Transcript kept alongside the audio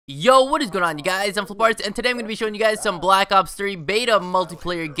Yo, what is going on, you guys? I'm FlipArtz, and today I'm going to be showing you guys some Black Ops 3 beta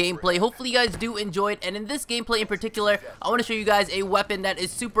multiplayer gameplay. Hopefully you guys do enjoy it, and in this gameplay in particular, I want to show you guys a weapon that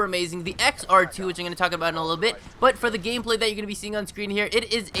is super amazing, the XR-2, which I'm going to talk about in a little bit. But for the gameplay that you're going to be seeing on screen here,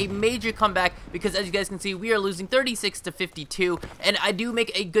 it is a major comeback, because as you guys can see, we are losing 36 to 52, and I do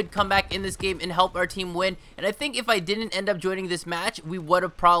make a good comeback in this game and help our team win. And I think if I didn't end up joining this match, we would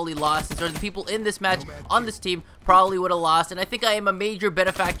have probably lost, or the people in this match on this team probably would have lost, and I think I am a major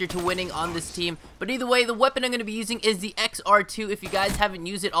benefactor to winning on this team. But either way, the weapon I'm going to be using is the XR-2. If you guys haven't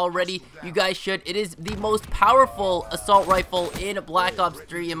used it already, you guys should. It is the most powerful assault rifle in Black Ops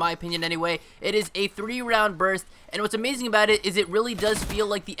 3, in my opinion anyway. It is a 3-round burst, and what's amazing about it is it really does feel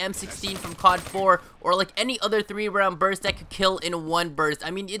like the M16 from COD 4, or like any other 3-round burst that could kill in one burst. I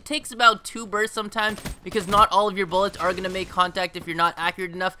mean, it takes about 2 bursts sometimes, because not all of your bullets are going to make contact if you're not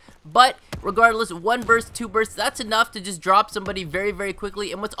accurate enough. But regardless, 1 burst, 2 bursts, that's enough to just drop somebody very, very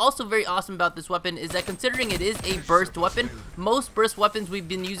quickly. And what's also very awesome about this weapon is that considering it is a burst weapon, most burst weapons we've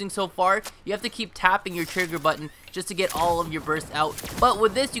been using so far, you have to keep tapping your trigger button just to get all of your bursts out. But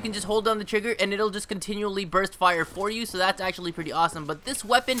with this, you can just hold down the trigger and it'll just continually burst fire for you, so that's actually pretty awesome. But this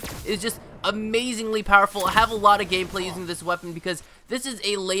weapon is just amazingly powerful. I have a lot of gameplay using this weapon because this is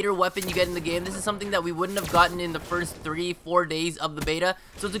a later weapon you get in the game. This is something that we wouldn't have gotten in the first 3-4 days of the beta,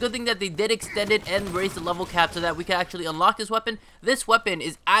 so it's a good thing that they did extend it and raise the level cap so that we can actually unlock this weapon. This weapon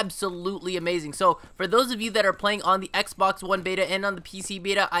is absolutely amazing. So for those of you that are playing on the Xbox One beta and on the PC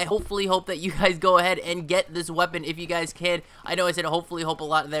beta, I hopefully hope that you guys go ahead and get this weapon if you guys can. I know I said hopefully, hope a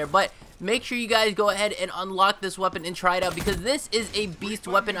lot there, but make sure you guys go ahead and unlock this weapon and try it out, because this is a beast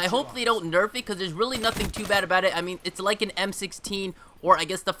weapon. I hope they don't nerf it, because there's really nothing too bad about it. I mean, it's like an M16, or I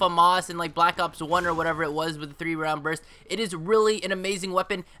guess the FAMAS in like Black Ops 1 or whatever it was with the 3-round burst. It is really an amazing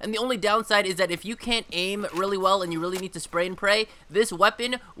weapon, and the only downside is that if you can't aim really well and you really need to spray and pray, this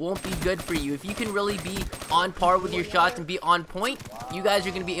weapon won't be good for you. If you can really be on par with your shots and be on point, you guys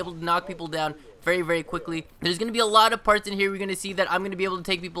are going to be able to knock people down very, very quickly. There's going to be a lot of parts in here we're going to see that I'm going to be able to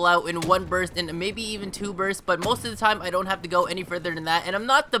take people out in 1 burst and maybe even 2 bursts, but most of the time I don't have to go any further than that. And I'm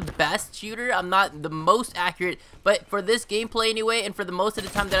not the best shooter, I'm not the most accurate, but for this gameplay anyway, and for the most of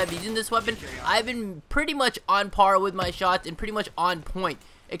the time that I've been using this weapon, I've been pretty much on par with my shots and pretty much on point.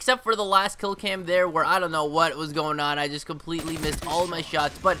 Except for the last kill cam there where I don't know what was going on. I just completely missed all of my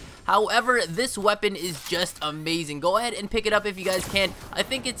shots. But however, this weapon is just amazing. Go ahead and pick it up if you guys can. I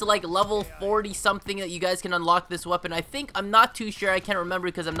think it's like level 40 something that you guys can unlock this weapon. I think, I'm not too sure. I can't remember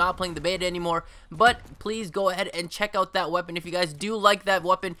because I'm not playing the beta anymore. But please go ahead and check out that weapon. If you guys do like that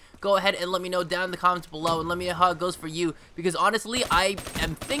weapon, go ahead and let me know down in the comments below. And let me know how it goes for you. Because honestly, I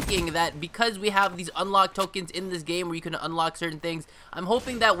am thinking that because we have these unlock tokens in this game where you can unlock certain things, I'm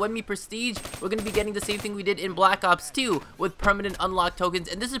hoping that when we prestige, we're going to be getting the same thing we did in Black Ops 2 with permanent unlock tokens.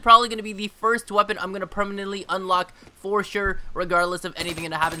 And this is probably going to be the first weapon I'm going to permanently unlock for sure, regardless of anything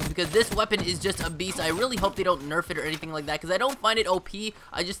that happens, because this weapon is just a beast. I really hope they don't nerf it or anything like that, because I don't find it OP.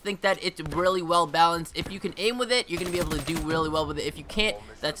 I just think that it's really well balanced. If you can aim with it, you're going to be able to do really well with it. If you can't,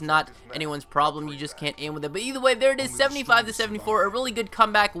 that's not anyone's problem. You just can't aim with it. But either way, there it is, 75 to 74, a really good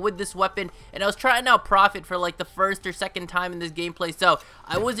comeback with this weapon. And I was trying out Profit for like the first or second time in this gameplay, so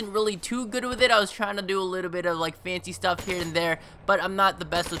I wasn't really too good with it. I was trying to do a little bit of like fancy stuff here and there, but I'm not the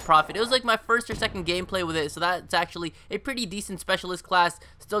best with Profit. It was like my first or second gameplay with it, so that's actually a pretty decent specialist class.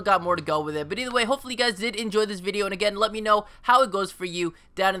 Still got more to go with it. But either way, hopefully you guys did enjoy this video, and again, let me know how it goes for you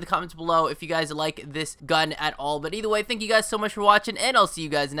down in the comments below if you guys like this gun at all. But either way, thank you guys so much for watching, and I'll see you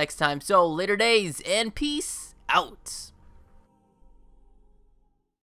guys next time. So later days, and peace out.